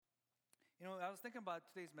I was thinking about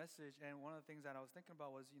today's message, and one of the things that I was thinking about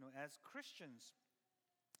was, as Christians,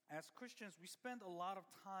 we spend a lot of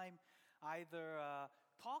time either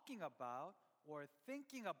talking about or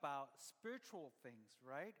thinking about spiritual things,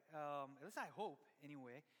 right? At least I hope,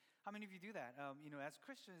 anyway. How many of you do that? As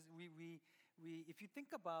Christians, we if you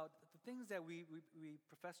think about the things that we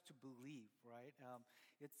profess to believe, right?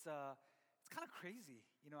 It's kind of crazy.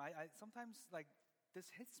 I sometimes this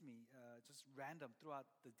hits me just random throughout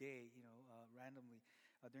the day, randomly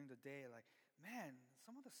during the day. Like, man,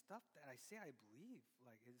 some of the stuff that I say I believe,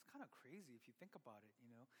 it's kind of crazy if you think about it,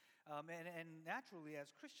 And naturally, as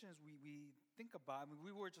Christians, we think about,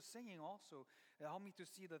 we were just singing also, help me to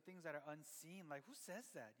see the things that are unseen. Like, who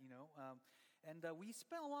says that, And we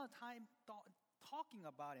spend a lot of time talking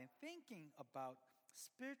about and thinking about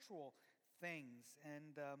spiritual things.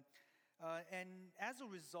 And as a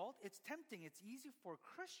result, it's tempting. It's easy for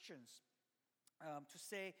Christians to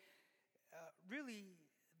say, really,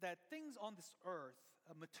 that things on this earth,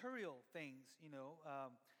 material things,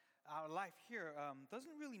 our life here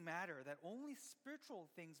doesn't really matter, that only spiritual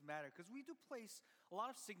things matter. Because we do place a lot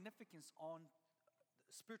of significance on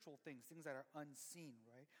spiritual things that are unseen,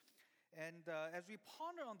 right? And as we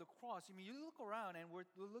ponder on the cross, you look around and we're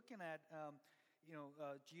looking at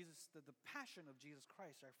Jesus, the passion of Jesus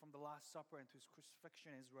Christ, right, from the Last Supper and to his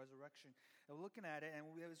crucifixion and his resurrection. And we're looking at it, and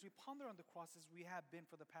as we ponder on the cross, as we have been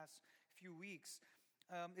for the past few weeks,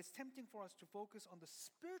 it's tempting for us to focus on the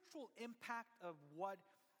spiritual impact of what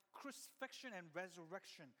crucifixion and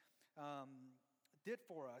resurrection did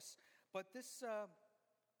for us. But this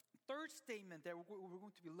third statement that we're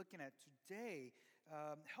going to be looking at today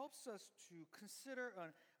helps us to consider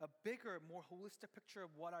a bigger, more holistic picture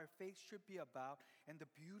of what our faith should be about and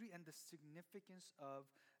the beauty and the significance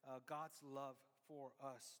of God's love for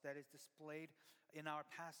us that is displayed in our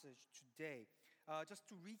passage today. Just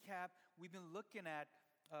to recap, we've been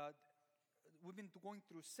going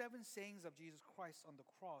through 7 sayings of Jesus Christ on the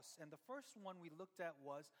cross. And the first one we looked at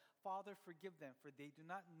was, Father, forgive them, for they do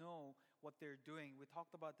not know what they're doing. We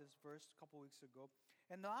talked about this verse a couple weeks ago.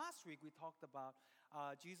 And last week we talked about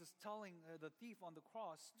Jesus telling the thief on the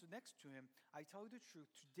cross next to him, I tell you the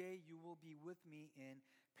truth, today you will be with me in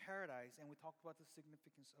paradise. And we talked about the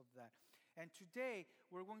significance of that. And today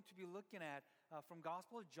we're going to be looking at from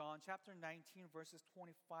Gospel of John, chapter 19, verses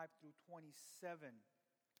 25 through 27.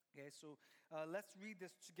 Okay, so let's read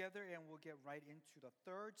this together and we'll get right into the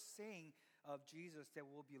third saying of Jesus that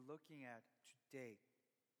we'll be looking at today.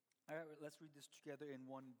 All right, let's read this together in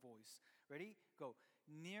one voice. Ready? Go.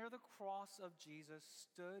 Near the cross of Jesus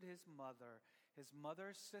stood his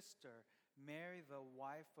mother's sister, Mary, the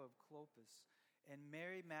wife of Clopas, and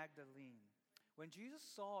Mary Magdalene. When Jesus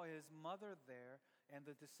saw his mother there and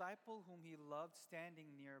the disciple whom he loved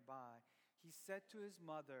standing nearby, he said to his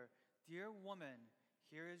mother, Dear woman,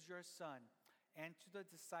 here is your son, and to the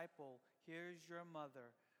disciple, here is your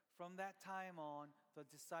mother. From that time on, the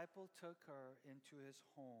disciple took her into his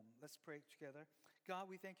home. Let's pray together. God,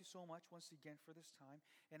 we thank you so much once again for this time.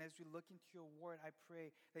 And as we look into your word, I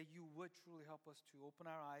pray that you would truly help us to open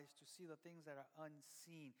our eyes to see the things that are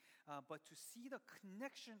unseen, but to see the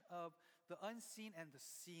connection of the unseen and the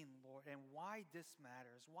seen, Lord, and why this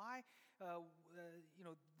matters. Why,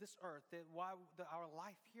 this earth, why our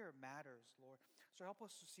life here matters, Lord. So help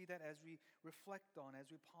us to see that as we reflect on,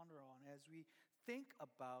 as we ponder on, as we think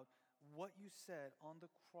about what you said on the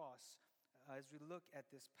cross as we look at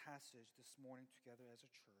this passage this morning together as a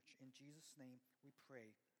church. In Jesus' name we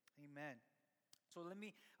pray. Amen. So let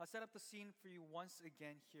me set up the scene for you once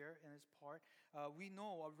again here in this part. We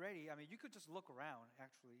know already, you could just look around,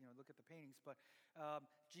 actually, look at the paintings, but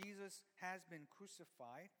Jesus has been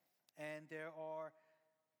crucified, and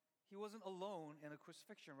he wasn't alone in the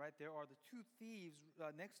crucifixion, right? There are the 2 thieves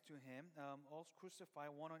next to him, all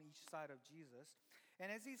crucified, one on each side of Jesus. And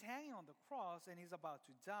as he's hanging on the cross and he's about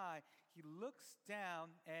to die, he looks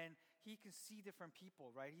down and he can see different people,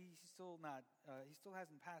 right? He still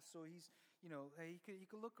hasn't passed, so he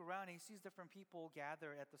could look around and he sees different people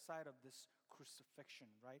gather at the side of this crucifixion,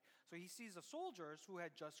 right? So he sees the soldiers who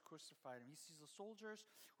had just crucified him. He sees the soldiers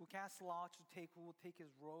who cast lots who will take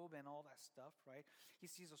his robe and all that stuff, right? He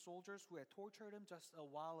sees the soldiers who had tortured him just a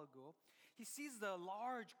while ago. He sees the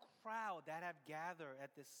large crowd that have gathered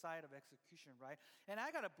at this site of execution, right? And I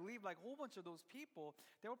gotta believe, a whole bunch of those people,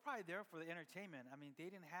 they were probably there for the entertainment. They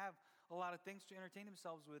didn't have a lot of things to entertain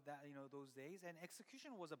themselves with that, those days. And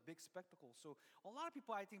execution was a big spectacle. So a lot of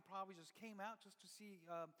people, I think, probably just came out just to see,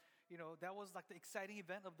 that was like the exciting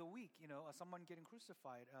event of the week, someone getting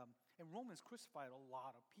crucified. And Romans crucified a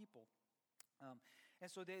lot of people. And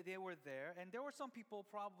so they were there. And there were some people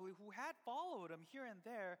probably who had followed him here and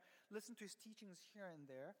there, listened to his teachings here and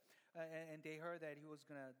there. And they heard that he was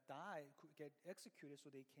going to die, get executed, so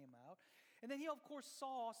they came out. And then he, of course,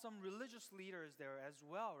 saw some religious leaders there as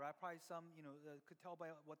well, right? Probably some, could tell by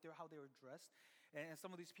how they were dressed. And some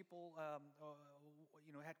of these people,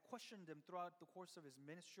 had questioned him throughout the course of his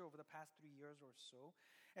ministry over the past 3 years or so.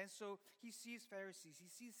 And so he sees Pharisees, he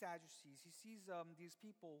sees Sadducees, he sees these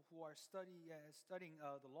people who are studying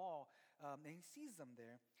the law, and he sees them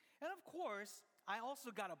there. And of course, I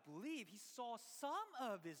also got to believe he saw some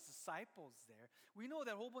of his disciples there. We know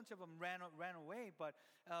that a whole bunch of them ran away, but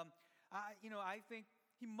I think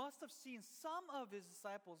he must have seen some of his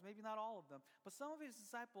disciples, maybe not all of them, but some of his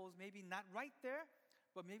disciples, maybe not right there,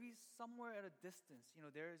 but maybe somewhere at a distance.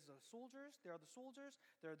 There are the soldiers, there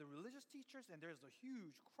are the religious teachers, and there's a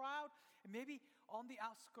huge crowd. And maybe on the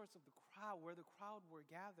outskirts of the crowd, where the crowd were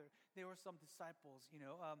gathered, there were some disciples.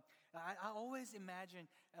 I always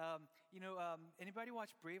imagine, anybody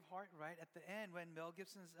watch Braveheart, right? At the end, when Mel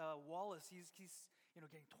Gibson's Wallace, he's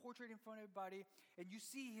getting tortured in front of everybody, and you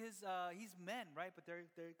see his men, right? But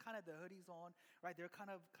they're kind of the hoodies on, right? They're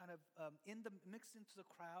kind of mixed into the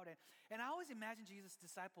crowd, and I always imagine Jesus'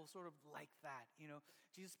 disciples sort of like that,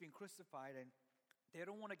 Jesus being crucified, and they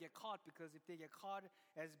don't want to get caught, because if they get caught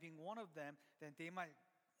as being one of them, then they might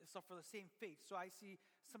suffer the same fate. So I see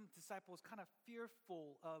some disciples kind of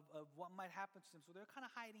fearful of what might happen to them, so they're kind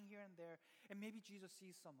of hiding here and there, and maybe Jesus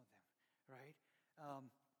sees some of them, right?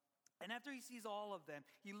 And after he sees all of them,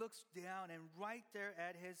 he looks down, and right there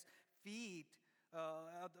at his feet,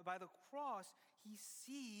 by the cross, he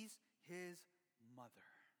sees his mother.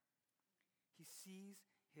 He sees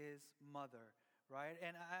his mother, right?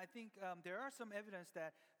 And I think there are some evidence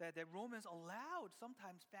that Romans allowed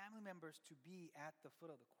sometimes family members to be at the foot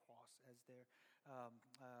of the cross as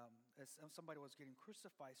as somebody was getting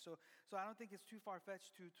crucified. So I don't think it's too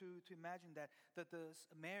far-fetched to imagine that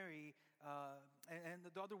Mary and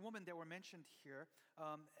the other woman that were mentioned here,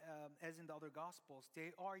 as in the other Gospels,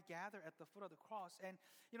 they are gathered at the foot of the cross. And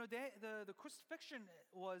the crucifixion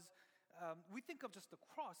was. We think of just the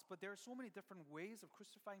cross, but there are so many different ways of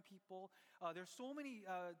crucifying people. There's so many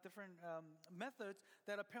different methods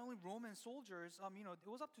that apparently Roman soldiers,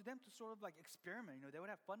 it was up to them to sort of like experiment. They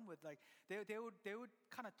would have fun with, like, they would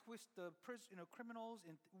kind of twist the criminals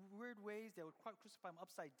in weird ways. They would crucify them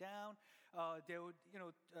upside down. They would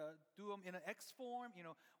do them in an X form.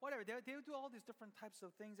 Whatever. They would do all these different types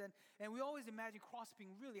of things, and we always imagine cross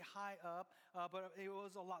being really high up, but it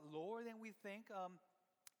was a lot lower than we think.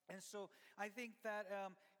 And so I think that,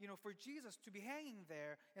 for Jesus to be hanging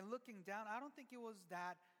there and looking down, I don't think it was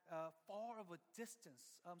that far of a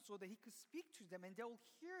distance, so that he could speak to them and they will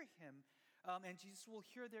hear him, and Jesus will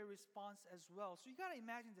hear their response as well. So you got to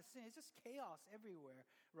imagine the scene. It's just chaos everywhere,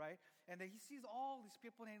 right? And then he sees all these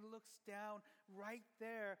people and he looks down right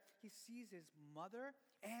there. He sees his mother,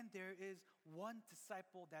 and there is one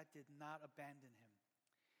disciple that did not abandon him.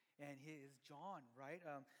 And he is John, right?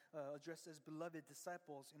 Addressed as beloved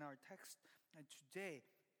disciples in our text today.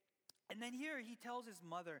 And then here he tells his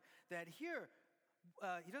mother that here,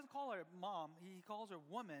 he doesn't call her mom, he calls her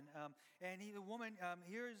woman. The woman,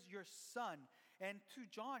 here's your son. And to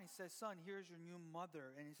John, he says, son, here's your new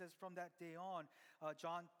mother. And he says, from that day on,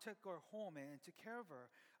 John took her home and took care of her.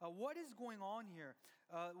 What is going on here?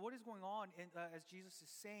 What is going on as Jesus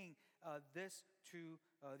is saying this to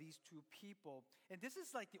these two people? And this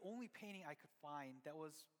is like the only painting I could find that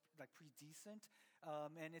was like pretty decent,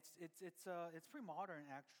 and it's pretty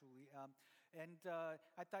modern actually.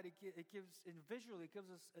 I thought it gives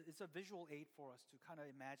us, it's a visual aid for us to kind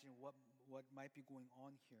of imagine what might be going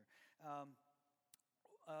on here.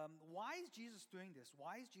 Why is Jesus doing this?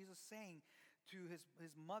 Why is Jesus saying to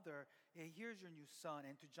his mother, hey, here's your new son,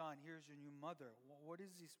 and to John, here's your new mother? What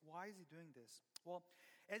is this? Why is he doing this? Well,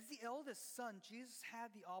 as the eldest son, Jesus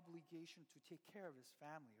had the obligation to take care of his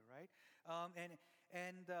family, right?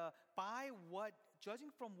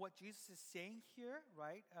 Judging from what Jesus is saying here,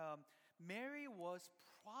 right? Mary was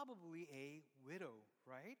probably a widow,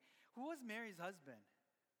 right? Who was Mary's husband?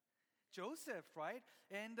 Joseph, right?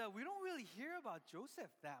 And we don't really hear about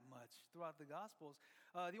Joseph that much throughout the Gospels.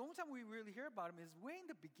 The only time we really hear about him is way in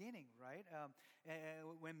the beginning, right?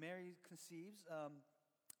 When Mary conceives,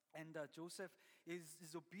 and Joseph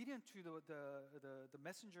is obedient to the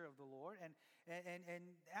messenger of the Lord, and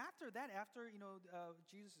after that,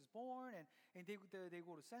 Jesus is born, and they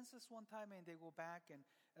go to census one time, and they go back and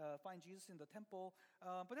find Jesus in the temple,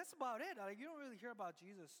 but that's about it. You don't really hear about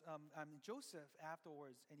Joseph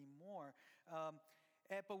afterwards anymore.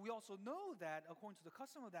 But we also know that according to the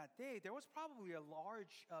custom of that day, there was probably a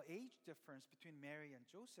large age difference between Mary and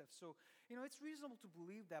Joseph. So, it's reasonable to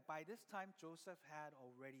believe that by this time, Joseph had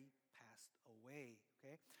already passed away,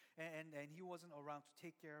 okay? And he wasn't around to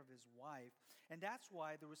take care of his wife. And that's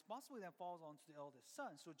why the responsibility then falls onto the eldest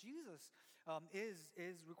son. So Jesus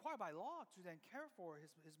is required by law to then care for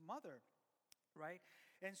his mother, right?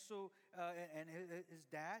 And so, and his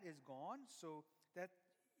dad is gone, so that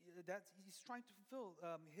he's trying to fulfill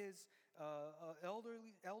his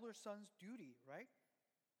elder son's duty, right?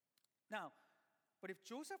 Now, but if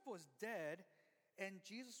Joseph was dead and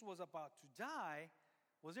Jesus was about to die,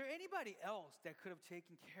 was there anybody else that could have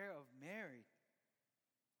taken care of Mary?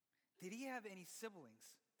 Did he have any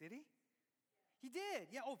siblings? Did he? He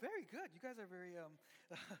did. Yeah. Oh, very good. You guys are very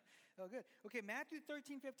good. Okay, Matthew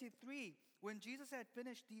 13:53. When Jesus had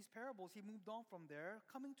finished these parables, he moved on from there.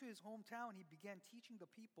 Coming to his hometown, he began teaching the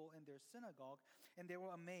people in their synagogue, and they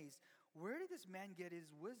were amazed. Where did this man get his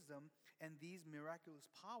wisdom and these miraculous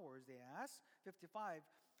powers, they asked. 55.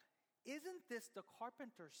 Isn't this the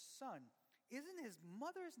carpenter's son? Isn't his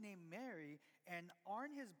mother's name Mary? And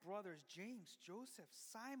aren't his brothers James, Joseph,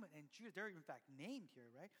 Simon, and Judas? They're in fact named here,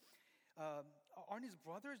 right? Aren't his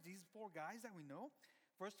brothers these four guys that we know?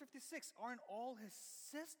 Verse 56, aren't all his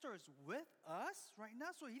sisters with us right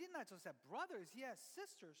now? So he did not just have brothers, he has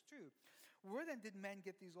sisters too. Where then did men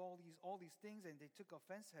get all these things? And they took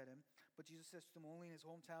offense at him. But Jesus says to them, only in his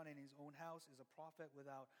hometown and his own house is a prophet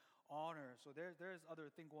without honor. So there's other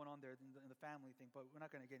thing going on there in the family thing, but we're not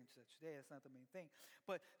going to get into that today. That's not the main thing.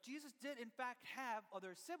 But Jesus did in fact have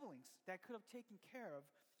other siblings that could have taken care of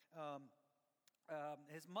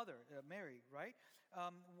his mother, Mary, right?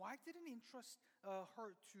 Why didn't he entrust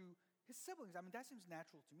her to his siblings? I mean, that seems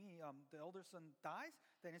natural to me. The elder son dies,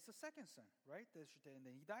 then it's the second son, right? And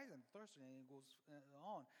then he dies, and the third son, and it goes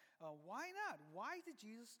on. Why not? Why did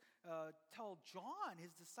Jesus tell John,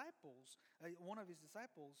 his disciples, one of his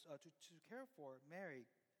disciples, to care for Mary?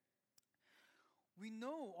 We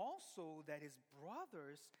know also that his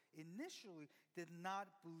brothers initially did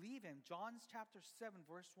not believe him. John chapter 7,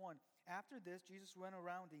 verse 1. After this, Jesus went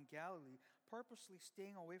around in Galilee, purposely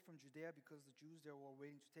staying away from Judea because the Jews there were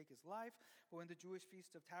waiting to take his life. But when the Jewish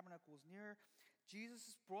feast of Tabernacles was near,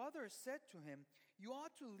 Jesus' brothers said to him, you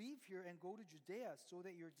ought to leave here and go to Judea so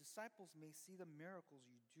that your disciples may see the miracles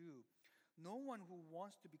you do. No one who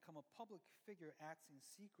wants to become a public figure acts in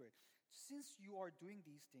secret. Since you are doing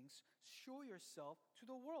these things, show yourself to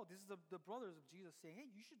the world. This is the brothers of Jesus saying,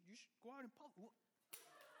 hey, you should go out in public.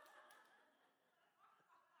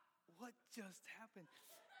 What just happened?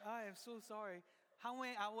 I am so sorry.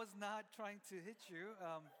 I was not trying to hit you.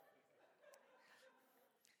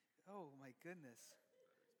 Oh my goodness.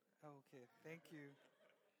 Okay, thank you.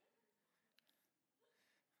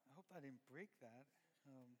 I hope I didn't break that.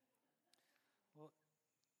 Well,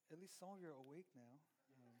 at least some of you are awake now.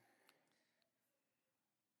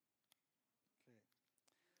 Okay.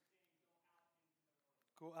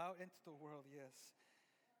 Go out into the world, yes.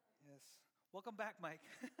 Yes. Welcome back, Mike.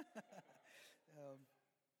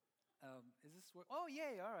 Is this work? Oh,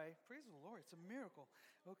 yay, all right. Praise the Lord. It's a miracle.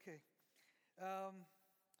 Okay.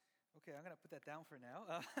 Okay, I'm going to put that down for now.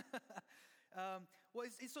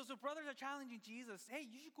 So brothers are challenging Jesus. Hey,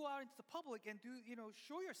 you should go out into the public and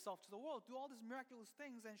show yourself to the world. Do all these miraculous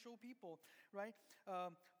things and show people, right?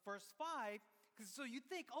 Verse 5, so you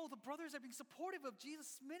think, the brothers are being supportive of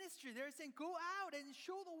Jesus' ministry. They're saying, go out and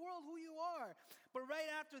show the world who you are. But right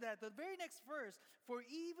after that, the very next verse, for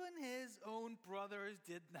even his own brothers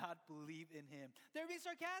did not believe in him. They're being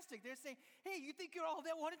sarcastic. They're saying, hey, you think you're all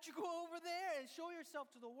that? Why don't you go over there and show yourself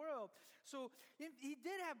to the world? So he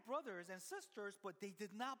did have brothers and sisters, but they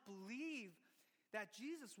did not believe that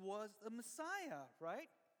Jesus was the Messiah, right?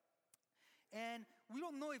 And we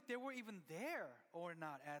don't know if they were even there or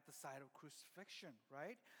not at the site of crucifixion,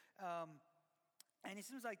 right? And it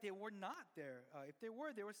seems like they were not there. If they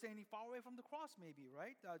were standing far away from the cross maybe,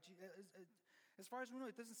 right? As far as we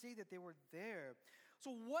know, it doesn't say that they were there.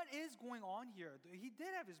 So what is going on here? He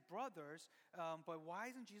did have his brothers, but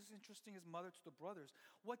why isn't Jesus entrusting his mother to the brothers?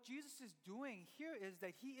 What Jesus is doing here is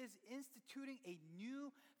that he is instituting a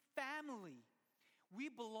new family. We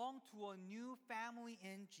belong to a new family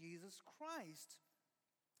in Jesus Christ.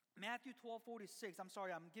 Matthew 12:46. I'm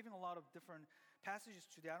sorry, I'm giving a lot of different passages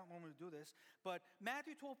today. I don't normally do this. But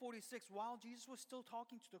Matthew 12:46, while Jesus was still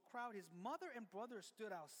talking to the crowd, his mother and brother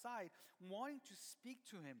stood outside wanting to speak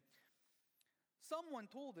to him. Someone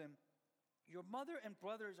told him, your mother and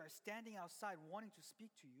brothers are standing outside wanting to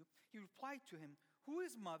speak to you. He replied to him, who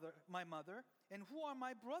is my mother and who are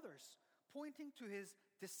my brothers? Pointing to his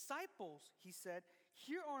disciples, he said,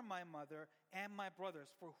 "Here are my mother and my brothers.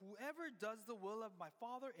 For whoever does the will of my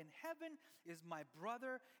Father in heaven is my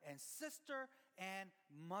brother and sister and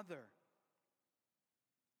mother."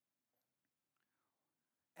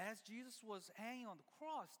 As Jesus was hanging on the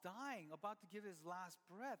cross, dying, about to give his last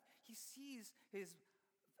breath, he sees his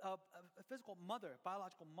physical mother,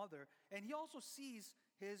 biological mother, and he also sees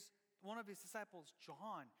one of his disciples,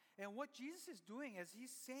 John. And what Jesus is doing as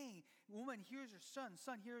he's saying, "Woman, here's your son.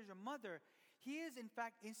 Son, here's your mother," he is in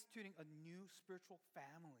fact instituting a new spiritual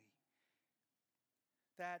family.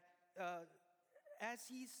 That as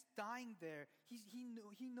he's dying there,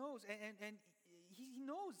 he knows, and he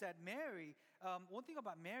knows that Mary, one thing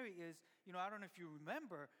about Mary is, I don't know if you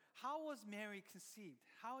remember, how was Mary conceived?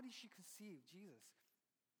 How did she conceive Jesus?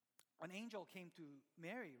 An angel came to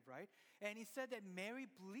Mary, right? And he said that Mary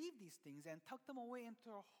believed these things and tucked them away into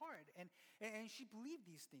her heart. And she believed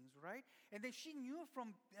these things, right? And then she knew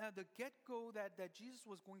from the get-go that Jesus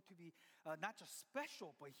was going to be not just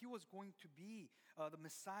special, but he was going to be the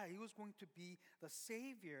Messiah. He was going to be the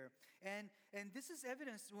Savior. And this is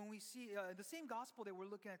evidence when we see the same gospel that we're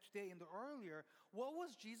looking at today in the earlier. What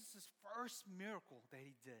was Jesus' first miracle that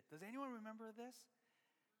he did? Does anyone remember this?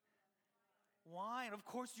 Wine. Of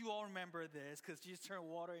course you all remember this because Jesus turned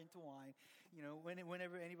water into wine.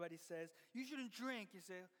 Whenever anybody says, "You shouldn't drink," you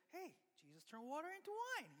say, "Hey, Jesus turned water into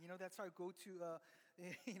wine." That's our go-to,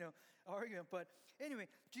 argument. But anyway,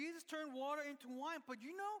 Jesus turned water into wine. But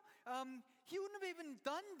he wouldn't have even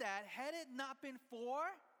done that had it not been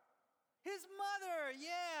for his mother.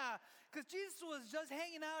 Yeah, because Jesus was just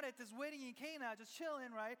hanging out at this wedding in Cana, just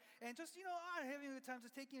chilling, right? And just, having a good time,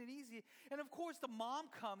 just taking it easy. And of course, the mom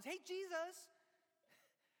comes. "Hey, Jesus,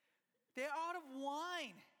 they're out of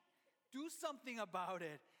wine. Do something about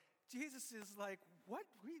it." Jesus is like, "What?"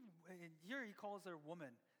 And here he calls her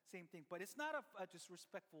woman. Same thing, but it's not a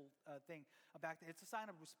disrespectful thing back there. It's a sign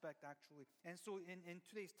of respect, actually. And so in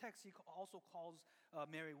today's text, he also calls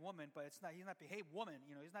Mary woman, but it's not. He's not being, "Hey, woman,"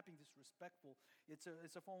 he's not being disrespectful. It's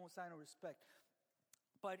a form of sign of respect.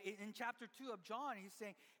 But in chapter 2 of John, he's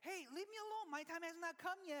saying, "Hey, leave me alone. My time has not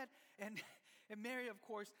come yet." And Mary, of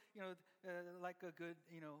course, like a good,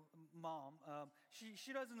 mom,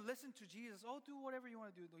 she doesn't listen to Jesus. "Oh, do whatever you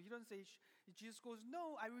want to do." He doesn't say. Jesus goes,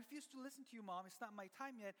 "No, I refuse to listen to you, Mom. It's not my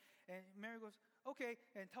time yet." And Mary goes, "Okay,"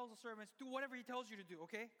 and tells the servants, "Do whatever he tells you to do,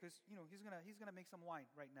 okay? Because he's gonna make some wine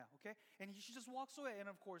right now, okay?" And she just walks away. And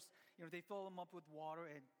of course, they fill him up with water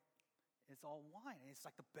and it's all wine, and it's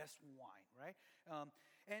like the best wine, right?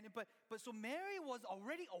 But so Mary was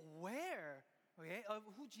already aware, okay, of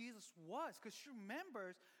who Jesus was, because she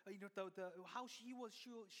remembers, how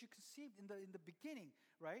she conceived in the beginning,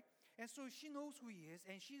 right? And so she knows who he is,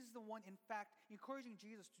 and she's the one, in fact, encouraging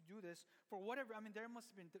Jesus to do this for whatever. I mean, there must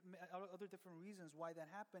have been other different reasons why that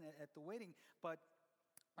happened at the wedding, but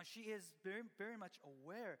she is very, very much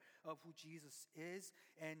aware of who Jesus is,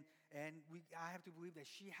 and I have to believe that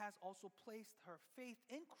she has also placed her faith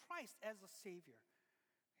in Christ as a Savior. Okay.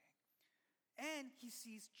 And he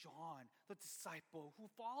sees John, the disciple who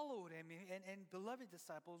followed him, and beloved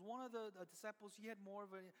disciple, one of the disciples he had more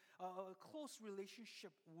of a close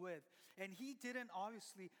relationship with. And he didn't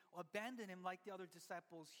obviously abandon him like the other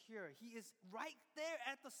disciples here. He is right there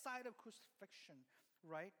at the side of crucifixion,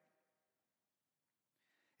 right?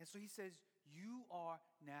 And so he says, "You are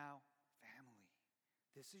now family.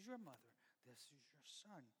 This is your mother. This is your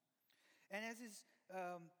son." And as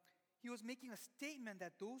he was making a statement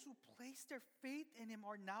that those who place their faith in him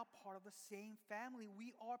are now part of the same family.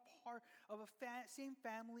 We are part of a same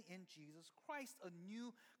family in Jesus Christ, a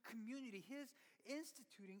new community. He is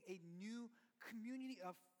instituting a new community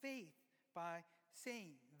of faith by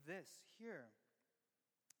saying this here.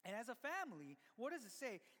 And as a family, what does it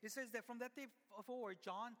say? It says that from that day forward,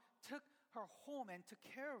 John took her home and took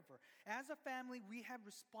care of her. As a family, we have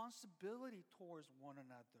responsibility towards one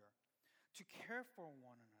another, to care for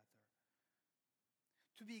one another,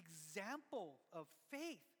 to be example of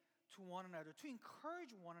faith to one another, to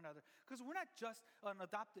encourage one another. Because we're not just an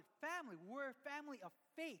adopted family, we're a family of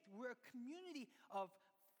faith. We're a community of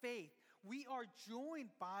faith. We are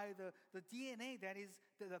joined by the DNA that is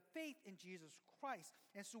the faith in Jesus Christ.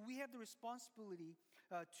 And so we have the responsibility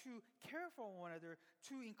to care for one another,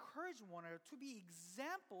 to encourage one another, to be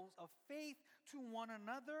examples of faith to one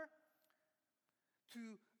another,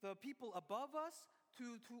 to the people above us,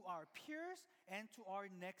 to our peers, and to our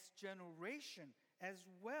next generation as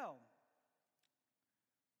well.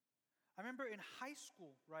 I remember in high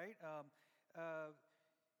school, right?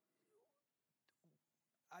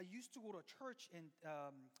 I used to go to a church in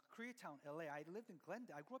Koreatown, LA. I lived in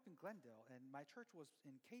Glendale. I grew up in Glendale, and my church was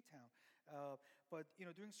in K-Town. But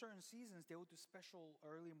during certain seasons, they would do special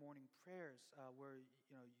early morning prayers where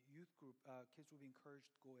youth group kids would be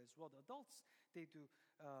encouraged to go as well. The adults, they do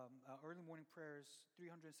early morning prayers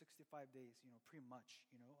 365 days, pretty much,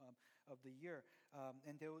 of the year.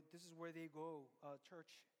 And this is where they go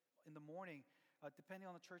church in the morning. Depending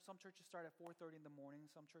on the church, some churches start at 4:30 in the morning.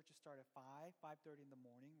 Some churches start at 5:30 in the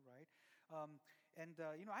morning, right?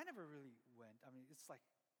 I never really went. I mean, it's like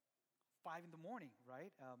 5 in the morning, right?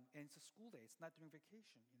 And it's a school day. It's not during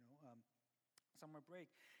vacation, summer break.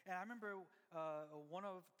 And I remember one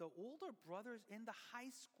of the older brothers in the high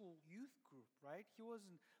school youth group, right? He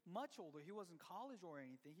wasn't much older. He wasn't college or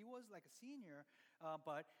anything. He was like a senior,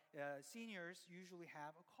 but seniors usually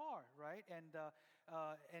have a car, right? And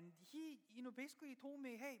he, basically told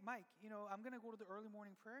me, hey, Mike, I'm going to go to the early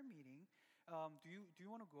morning prayer meeting. Do you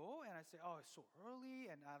want to go? And I said, oh, it's so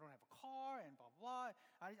early, and I don't have a car, and blah, blah,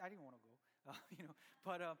 blah. I didn't want to go,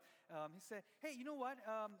 But he said, hey, you know what?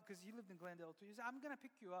 Because he lived in Glendale, too. He said, I'm going to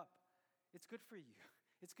pick you up. It's good for you.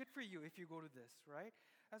 It's good for you if you go to this, right?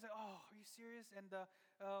 I was like, oh, are you serious? And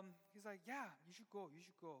he's like, yeah, you should go,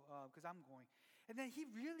 because I'm going. And then he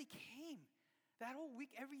really came. That whole week,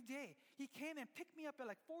 every day, he came and picked me up at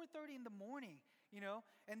like 4:30 in the morning,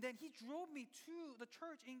 and then he drove me to the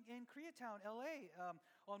church in Koreatown, LA,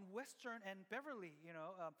 on Western and Beverly,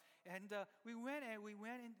 and we went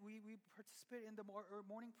and we participated in the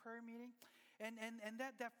morning prayer meeting, and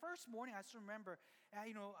that first morning, I still remember,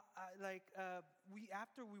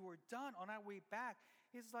 after we were done on our way back,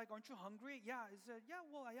 he's like, aren't you hungry? Yeah. He said, yeah,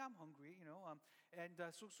 well, I am hungry,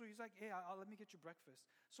 so he's like, hey, let me get you breakfast.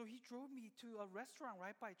 So he drove me to a restaurant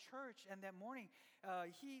right by church, and that morning,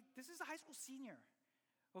 this is a high school senior,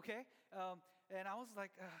 okay? And I was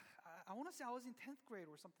like, I want to say I was in 10th grade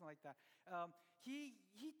or something like that. He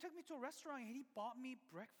took me to a restaurant, and he bought me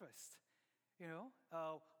breakfast.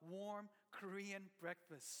 Warm Korean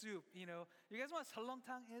breakfast soup. You guys know what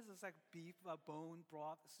seolleongtang is? It's like beef, bone,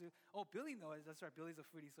 broth, soup. Oh, Billy knows. That's right. Billy's a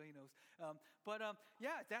foodie, so he knows.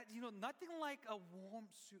 That nothing like a warm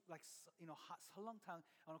soup, like hot seolleongtang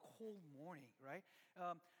on a cold morning, right?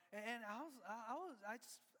 And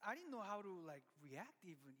I didn't know how to like react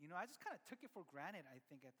even. I just kind of took it for granted. I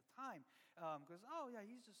think at the time, because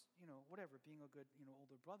he's just whatever, being a good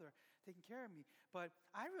older brother, taking care of me. But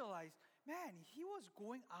I realized, man, he was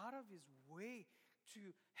going out of his way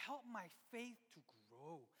to help my faith to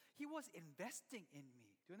grow. He was investing in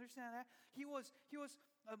me. Do you understand that? He was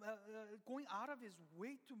going out of his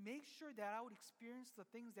way to make sure that I would experience the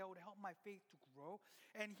things that would help my faith to grow.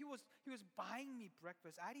 And he was buying me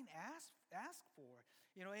breakfast. I didn't ask for,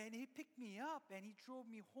 and he picked me up and he drove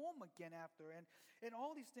me home again after, and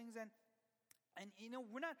all these things. And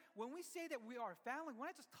when we say that we are family, we're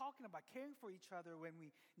not just talking about caring for each other when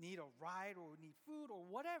we need a ride or need food or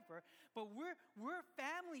whatever, but we're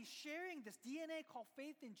family sharing this DNA called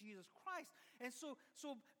faith in Jesus Christ. And so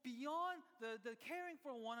beyond the caring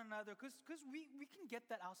for one another, because we can get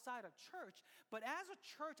that outside of church, but as a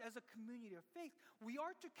church, as a community of faith, we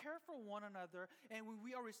are to care for one another, and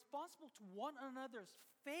we are responsible to one another's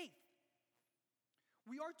faith.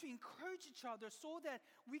 We are to encourage each other so that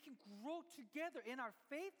we can grow together in our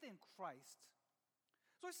faith in Christ.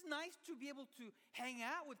 So it's nice to be able to hang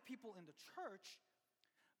out with people in the church,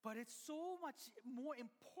 but it's so much more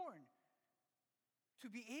important to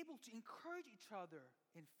be able to encourage each other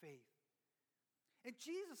in faith. And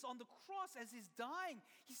Jesus on the cross, as he's dying,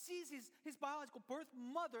 he sees his biological birth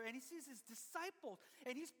mother, and he sees his disciples,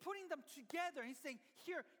 and he's putting them together, and he's saying,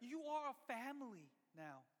 here, you are a family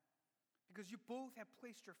now, because you both have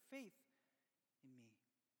placed your faith in me.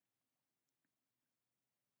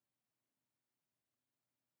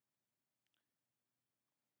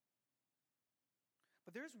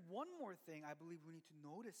 But there's one more thing I believe we need to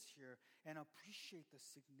notice here and appreciate the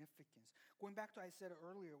significance. Going back to what I said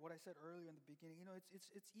earlier in the beginning,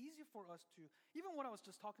 it's easy for us to, even what I was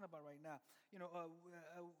just talking about right now,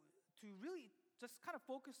 to really just kind of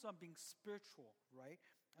focus on being spiritual, right?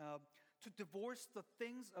 To divorce the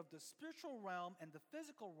things of the spiritual realm and the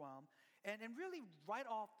physical realm, and really write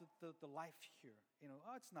off the life here.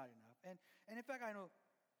 It's not enough. And in fact, I know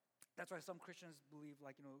that's why some Christians believe,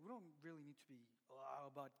 we don't really need to be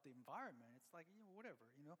about the environment. It's like, whatever,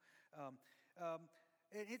 And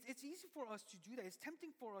it's easy for us to do that. It's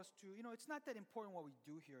tempting for us to, it's not that important what we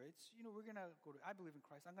do here. It's, we're going to go to, I believe in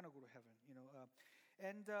Christ, I'm going to go to heaven,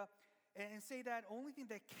 and say that only thing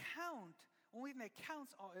that counts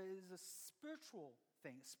is a spiritual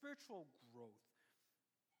thing, spiritual growth.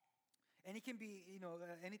 And it can be,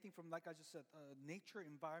 anything from, like I just said, nature,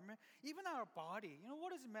 environment, even our body.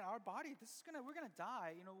 What does it mean? Our body, we're gonna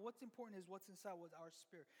die. What's important is what's inside, what's our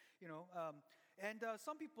spirit. And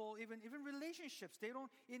some people, even relationships, they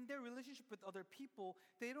don't, in their relationship with other people,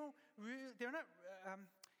 they're not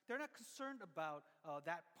concerned about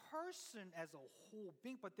that person as a whole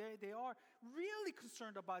being, but they are really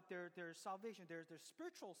concerned about their salvation, their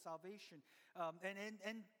spiritual salvation,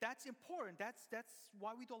 and that's important. That's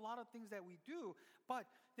why we do a lot of things that we do. But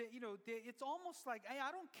it's almost like, hey,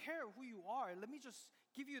 I don't care who you are. Let me just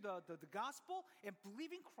give you the gospel and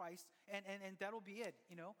believe in Christ, and that'll be it.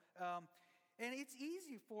 And it's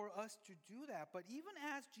easy for us to do that. But even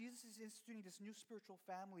as Jesus is instituting this new spiritual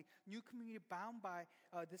family, new community bound by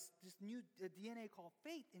this new DNA called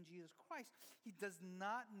faith in Jesus Christ, he does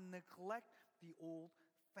not neglect the old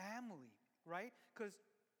family, right? Because,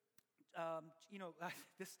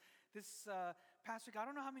 this past week, I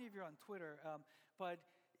don't know how many of you are on Twitter, but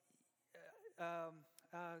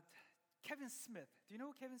Kevin Smith. Do you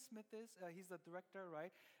know who Kevin Smith is? He's the director,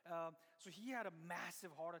 right? So he had a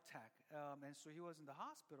massive heart attack, and so he was in the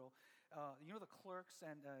hospital. The Clerks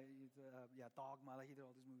and Dogma. Like he did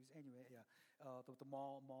all these movies. Anyway, the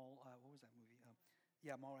Mall. What was that movie?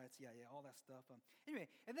 Mallrats. All that stuff. Anyway,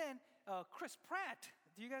 and then Chris Pratt.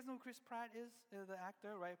 Do you guys know who Chris Pratt is? The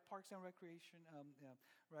actor, right? Parks and Recreation,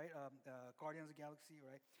 right? Guardians of the Galaxy,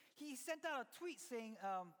 right? He sent out a tweet saying,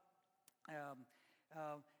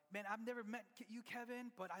 man, I've never met you,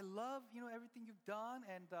 Kevin, but I love, everything you've done.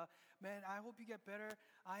 And, man, I hope you get better.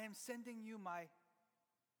 I am sending you my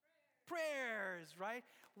prayers, right?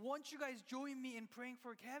 Won't you guys join me in praying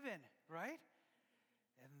for Kevin, right?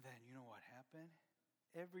 And then, you know what happened?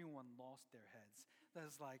 Everyone lost their heads.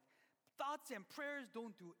 That's like, thoughts and prayers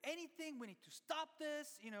don't do anything. We need to stop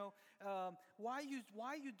this. Why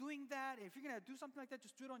are you doing that? If you're going to do something like that,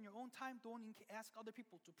 just do it on your own time. Don't ask other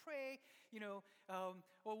people to pray. Or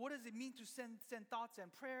what does it mean to send thoughts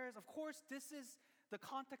and prayers? Of course, the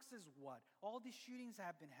context is what? All these shootings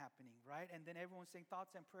have been happening, right? And then everyone's saying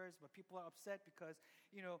thoughts and prayers, but people are upset because,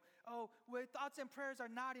 thoughts and prayers are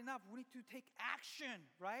not enough. We need to take action,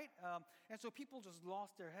 right? And so people just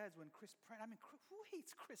lost their heads when Chris Pratt, who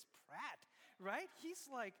hates Chris Pratt, right? He's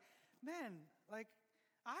like, man, like,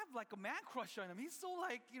 I have like a man crush on him. He's so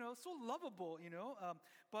so lovable,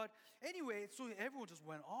 But anyway, so everyone just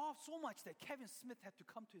went off so much that Kevin Smith had to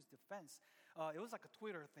come to his defense. It was like a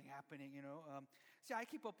Twitter thing happening, See, I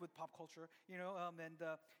keep up with pop culture, and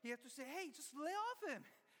he had to say, hey, just lay off him,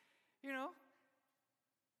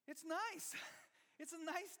 It's nice. It's a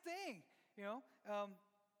nice thing,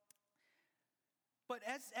 But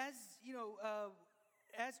as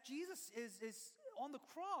Jesus is on the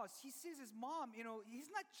cross, he sees his mom,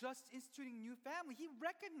 he's not just instituting a new family. He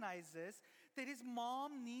recognizes that his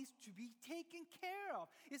mom needs to be taken care of.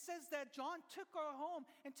 It says that John took her home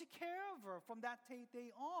and took care of her from that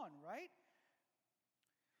day on, right?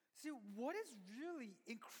 See, what is really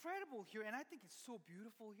incredible here, and I think it's so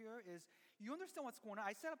beautiful here, is you understand what's going on.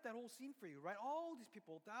 I set up that whole scene for you, right? All these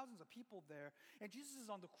people, thousands of people there, and Jesus is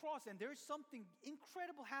on the cross, and there's something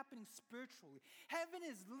incredible happening spiritually. Heaven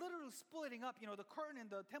is literally splitting up. The curtain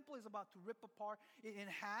in the temple is about to rip apart in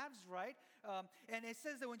halves, right? And it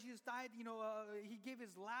says that when Jesus died, he gave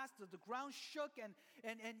his last, the ground shook, and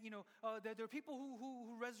there are people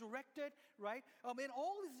who resurrected, right? And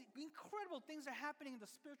all these incredible things are happening in the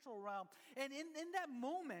spiritual realm. And in that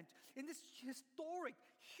moment, in this historic,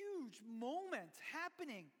 huge moment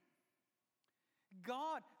happening,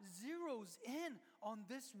 God zeroes in on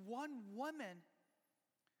this one woman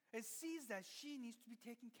and sees that she needs to be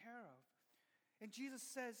taken care of. And Jesus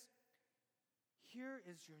says, here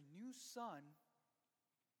is your new son.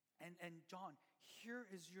 And John, here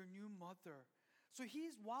is your new mother. So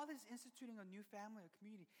while he's instituting a new family, a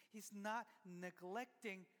community, he's not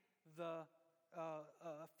neglecting the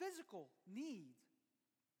physical needs.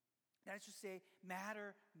 That is to say,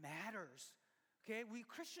 matters. Okay, we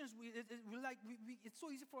Christians, it's so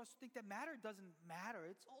easy for us to think that matter doesn't matter.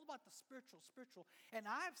 It's all about the spiritual. And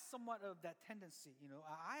I have somewhat of that tendency,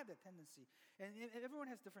 I have that tendency. And everyone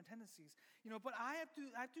has different tendencies, but I have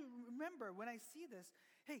to remember when I see this,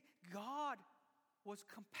 hey, God was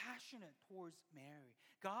compassionate towards Mary.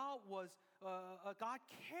 God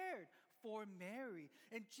cared for Mary.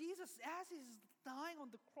 And Jesus, as he's dying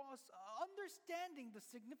on the cross, understanding the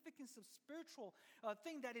significance of spiritual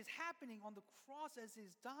thing that is happening on the cross as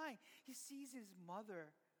he's dying, he sees his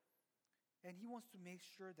mother, and he wants to make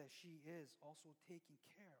sure that she is also taken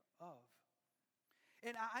care of.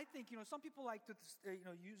 And I think, some people like to,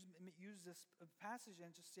 use this passage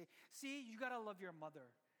and just say, see, you got to love your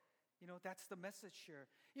mother. That's the message here.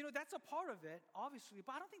 That's a part of it, obviously,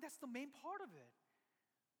 but I don't think that's the main part of it.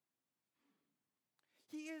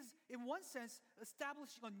 He is, in one sense,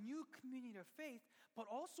 establishing a new community of faith,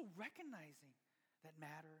 but also recognizing that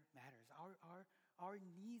matters. Our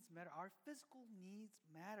needs matter. Our physical needs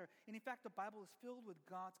matter. And in fact, the Bible is filled with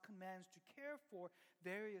God's commands to care for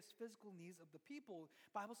various physical needs of the people.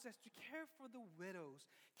 The Bible says to care for the widows,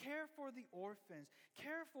 care for the orphans,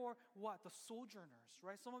 care for what? The sojourners,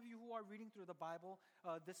 right? Some of you who are reading through the Bible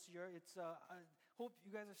this year, I hope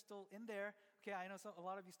you guys are still in there. Okay, I know a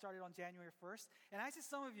lot of you started on January 1st. And I see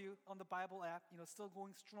some of you on the Bible app, still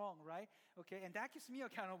going strong, right? Okay, and that keeps me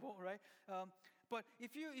accountable, right? But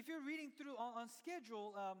if you're reading through on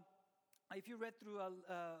schedule, if you read through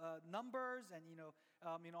Numbers and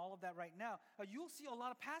all of that right now, you'll see a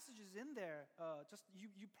lot of passages in there.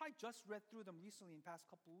 You probably just read through them recently in the past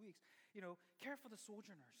couple of weeks. Care for the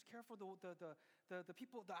sojourners, care for the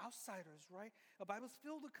people, the outsiders, right? The Bible's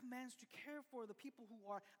filled with commands to care for the people who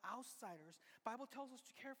are outsiders. Bible tells us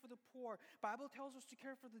to care for the poor. Bible tells us to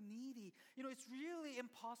care for the needy. It's really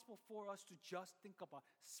impossible for us to just think about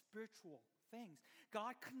spiritual things.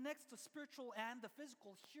 God connects the spiritual and the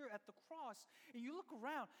physical here at the cross. And you look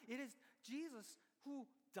around, it is Jesus who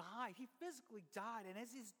died. He physically died. And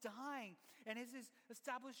as he's dying, and as he's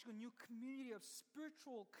establishing a new community of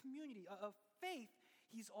spiritual community, of faith,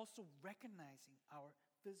 he's also recognizing our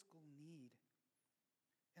physical need.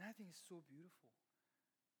 And I think it's so beautiful.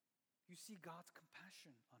 You see God's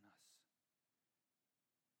compassion on us.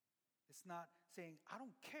 It's not saying, I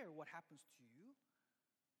don't care what happens to you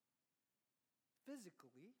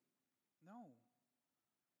physically. No.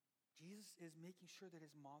 Jesus is making sure that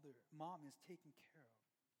his mom is taken care of.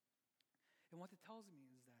 And what it tells me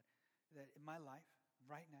is that in my life,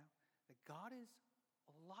 right now, that God is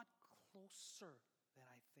a lot closer than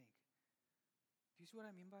I think. Do you see what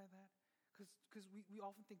I mean by that? Because we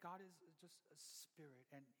often think God is just a spirit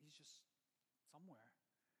and he's just somewhere.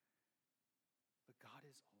 But God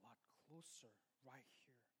is a lot closer right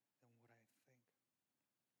here than what I think.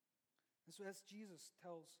 And so as Jesus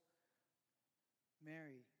tells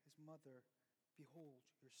Mary, his mother, behold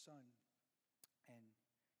your son, and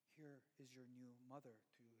here is your new mother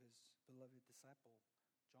to his beloved disciple,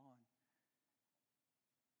 John.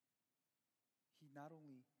 He not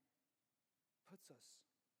only puts us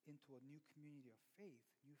into a new community of faith,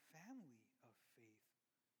 new family of faith,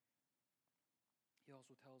 he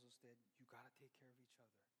also tells us that you got to take care of each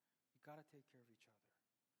other. You got to take care of each other.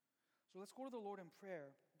 So let's go to the Lord in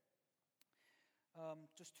prayer.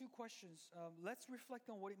 Just two questions. Let's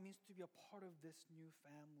reflect on what it means to be a part of this new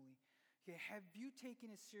family. Okay, have you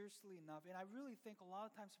taken it seriously enough? And I really think a lot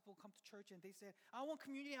of times people come to church and they say, I want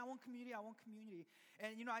community, I want community, I want community.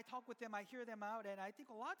 And, I talk with them, I hear them out, and I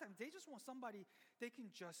think a lot of times they just want somebody they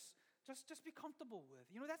can just be comfortable with.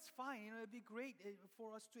 That's fine. It'd be great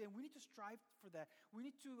for us to, and we need to strive for that. We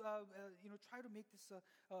need to, try to make this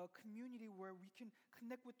a community where we can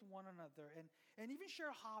connect with one another and even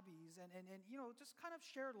share hobbies and just kind of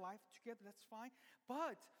share life together. That's fine.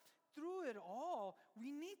 But through it all,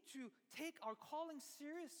 we need to take our calling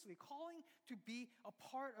seriously, calling to be a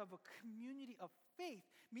part of a community of faith,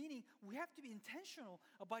 meaning we have to be intentional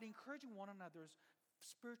about encouraging one another's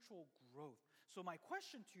spiritual growth. So my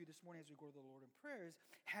question to you this morning as we go to the Lord in prayer is,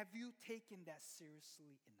 have you taken that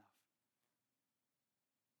seriously enough?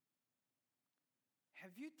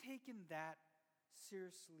 Have you taken that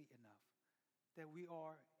seriously enough that we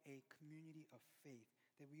are a community of faith,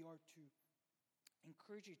 that we are to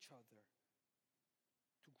encourage each other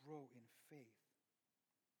to grow in faith?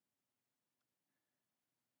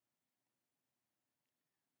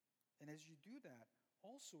 And as you do that,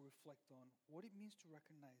 also reflect on what it means to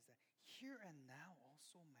recognize that here and now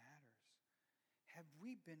also matters. Have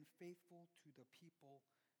we been faithful to the people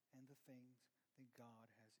and the things that God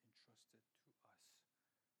has entrusted to us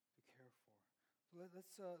to care for? So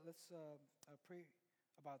let's pray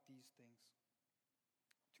about these things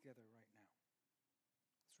together right